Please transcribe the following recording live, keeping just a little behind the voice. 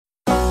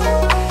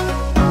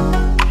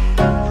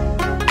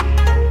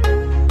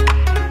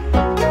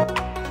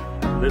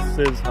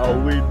This is how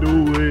we do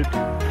it.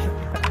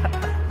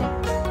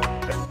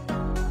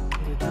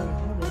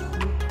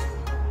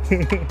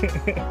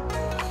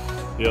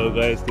 Yo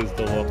guys, this is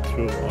the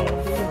walkthrough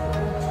of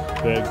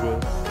Bear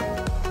Grylls.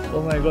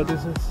 Oh my god,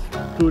 this is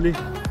truly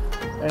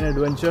an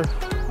adventure.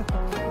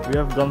 We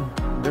have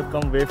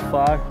come way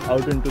far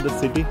out into the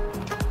city,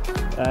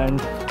 and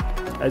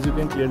as you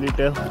can clearly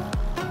tell,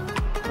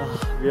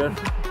 we are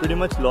pretty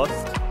much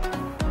lost.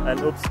 And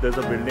oops, there's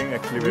a building.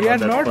 Actually, we are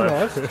not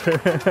lost.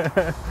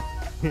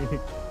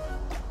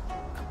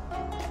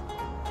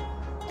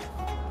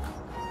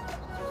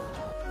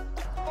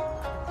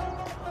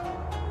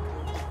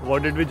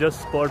 What did we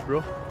just spot,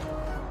 bro?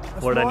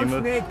 What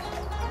animal? Snake.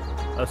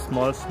 A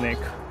small snake.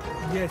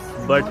 Yes,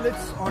 but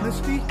it's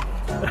honesty. Now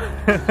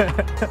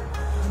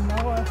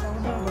I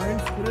found a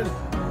wild squirrel.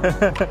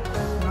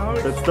 Now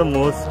that's the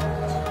most.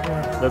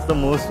 Yeah. That's the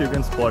most you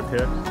can spot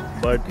here.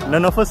 But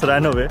none of us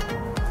ran away.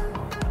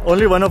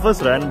 Only one of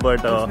us ran,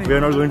 but we are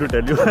not going to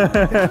tell you.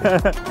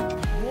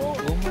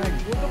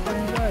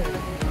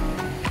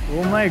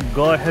 Oh my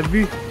god, have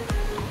we?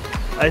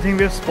 I think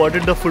we have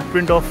spotted the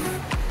footprint of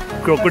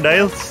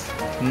crocodiles,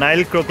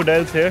 Nile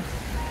crocodiles here,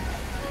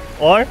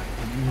 or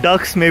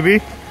ducks maybe.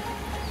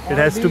 It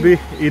has to be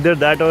either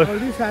that or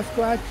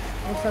Sasquatch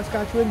or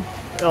Saskatchewan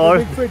or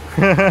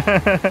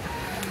Bigfoot.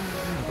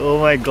 Oh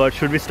my god,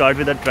 should we start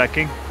with that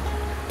tracking?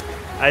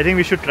 I think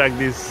we should track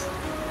these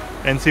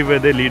and see where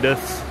they lead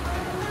us.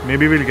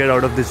 Maybe we'll get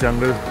out of this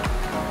jungle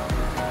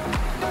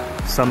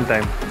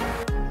sometime.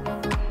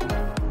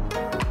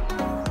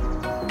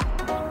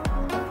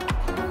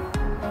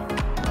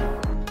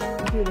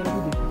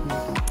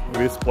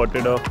 We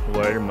spotted a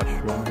wild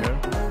mushroom here,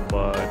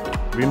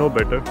 but we know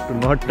better to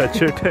not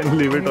touch it and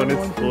leave it on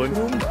its own.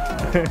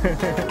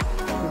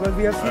 Because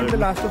we have seen The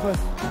Last of Us.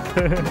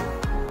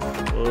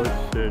 Oh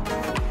shit.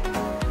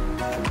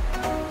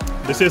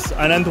 This is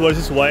Anant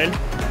versus Wild.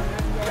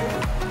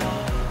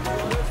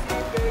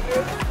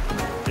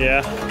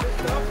 Yeah.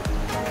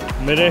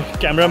 मेरे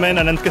cameraman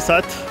अनंत के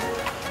साथ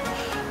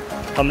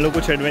हम लोग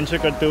कुछ adventure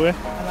करते हुए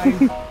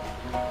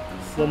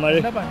तो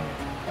हमारे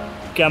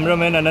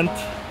कैमरामैन अनंत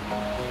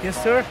Yes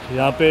sir.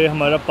 यहाँ पे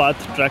हमारा पाथ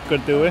ट्रैक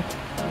करते हुए.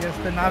 Yes,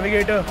 the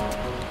navigator.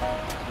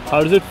 How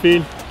does it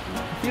feel? It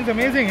feels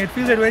amazing. It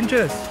feels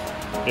adventurous.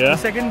 Yeah. The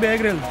second Bear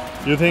Grylls.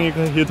 You think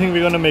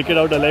we're gonna make it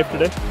out alive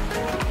today?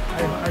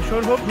 I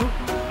sure hope to.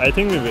 I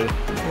think we will.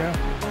 Yeah.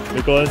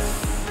 Because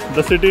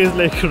the city is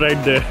like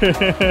right there.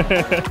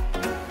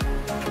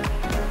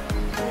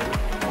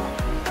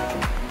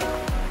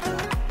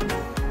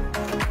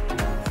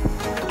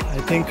 I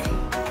think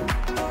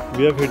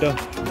we have hit a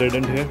dead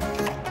end here,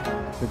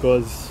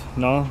 because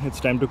now it's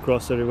time to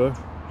cross the river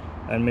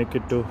and make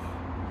it to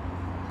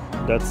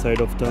that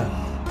side of the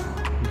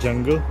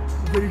jungle.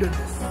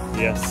 Wilderness.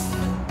 Yes.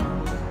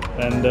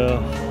 And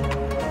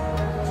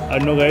I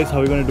don't know guys how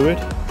we're gonna do it,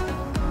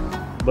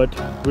 but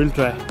we'll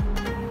try.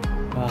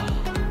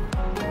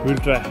 We'll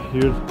try.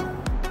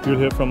 You'll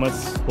hear from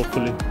us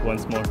hopefully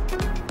once more.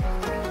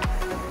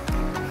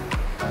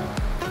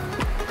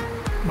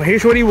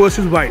 Maheshwari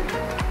versus White.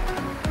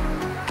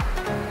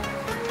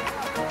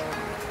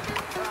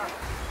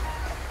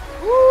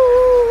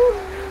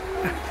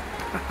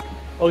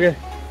 Okay,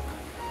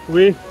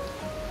 we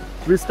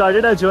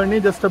started our journey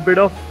just a bit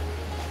of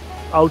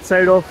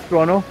outside of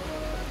Toronto,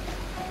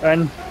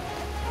 and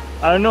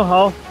I don't know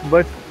how,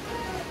 but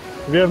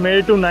we have made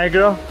it to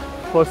Niagara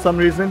for some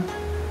reason.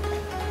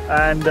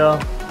 And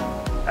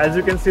as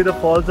you can see, the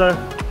falls are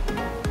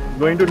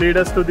going to lead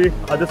us to the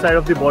other side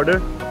of the border,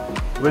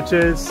 which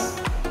is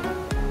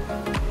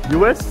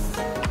US,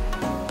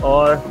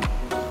 or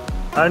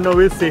I don't know,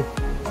 we'll see.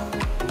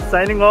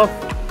 Signing off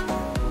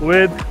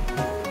with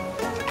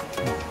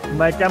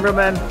my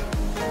cameraman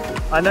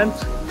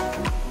Anant.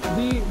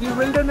 The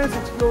wilderness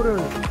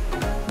explorers.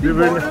 The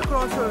border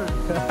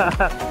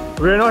crossers.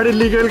 We're not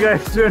illegal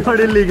guys, we're not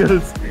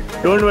illegals.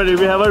 Don't worry,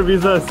 we have our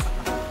visas.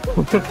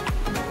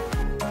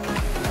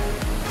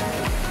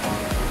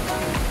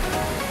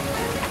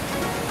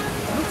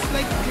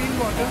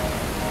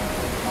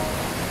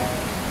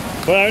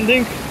 But I don't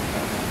think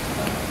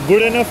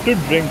good enough to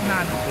drink.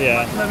 Nah,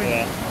 Yeah.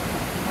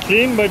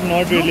 Clean but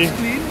not really.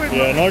 Clean, but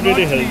not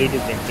really clean. healthy to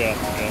drink. Yeah.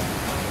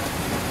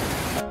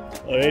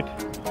 Alright,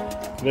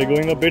 we're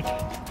going a bit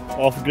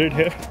off grid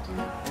here.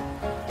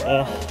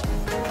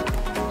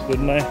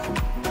 With my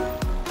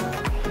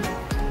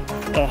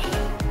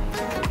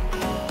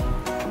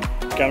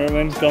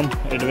cameraman come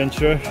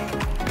adventurer.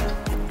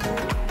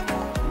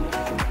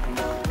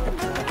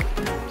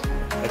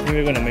 I think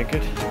we're gonna make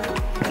it,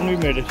 and we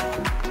made it.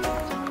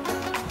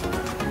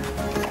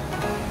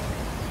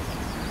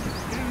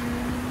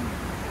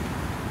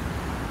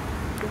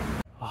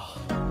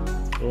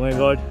 Oh my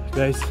god,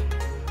 guys,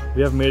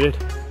 we have made it.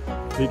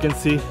 We can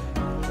see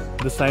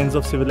the signs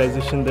of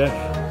civilization there,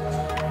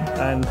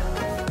 and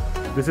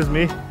this is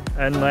me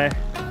and my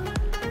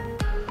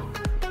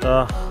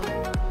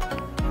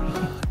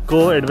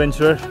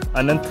co-adventurer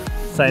Anant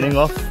signing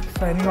off.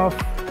 Signing off.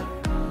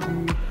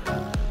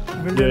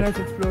 The wilderness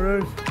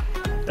explorers.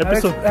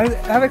 Episode. I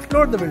have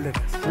explored the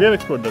wilderness. We have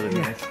explored the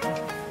wilderness.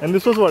 And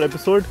this was what,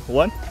 episode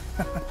 1?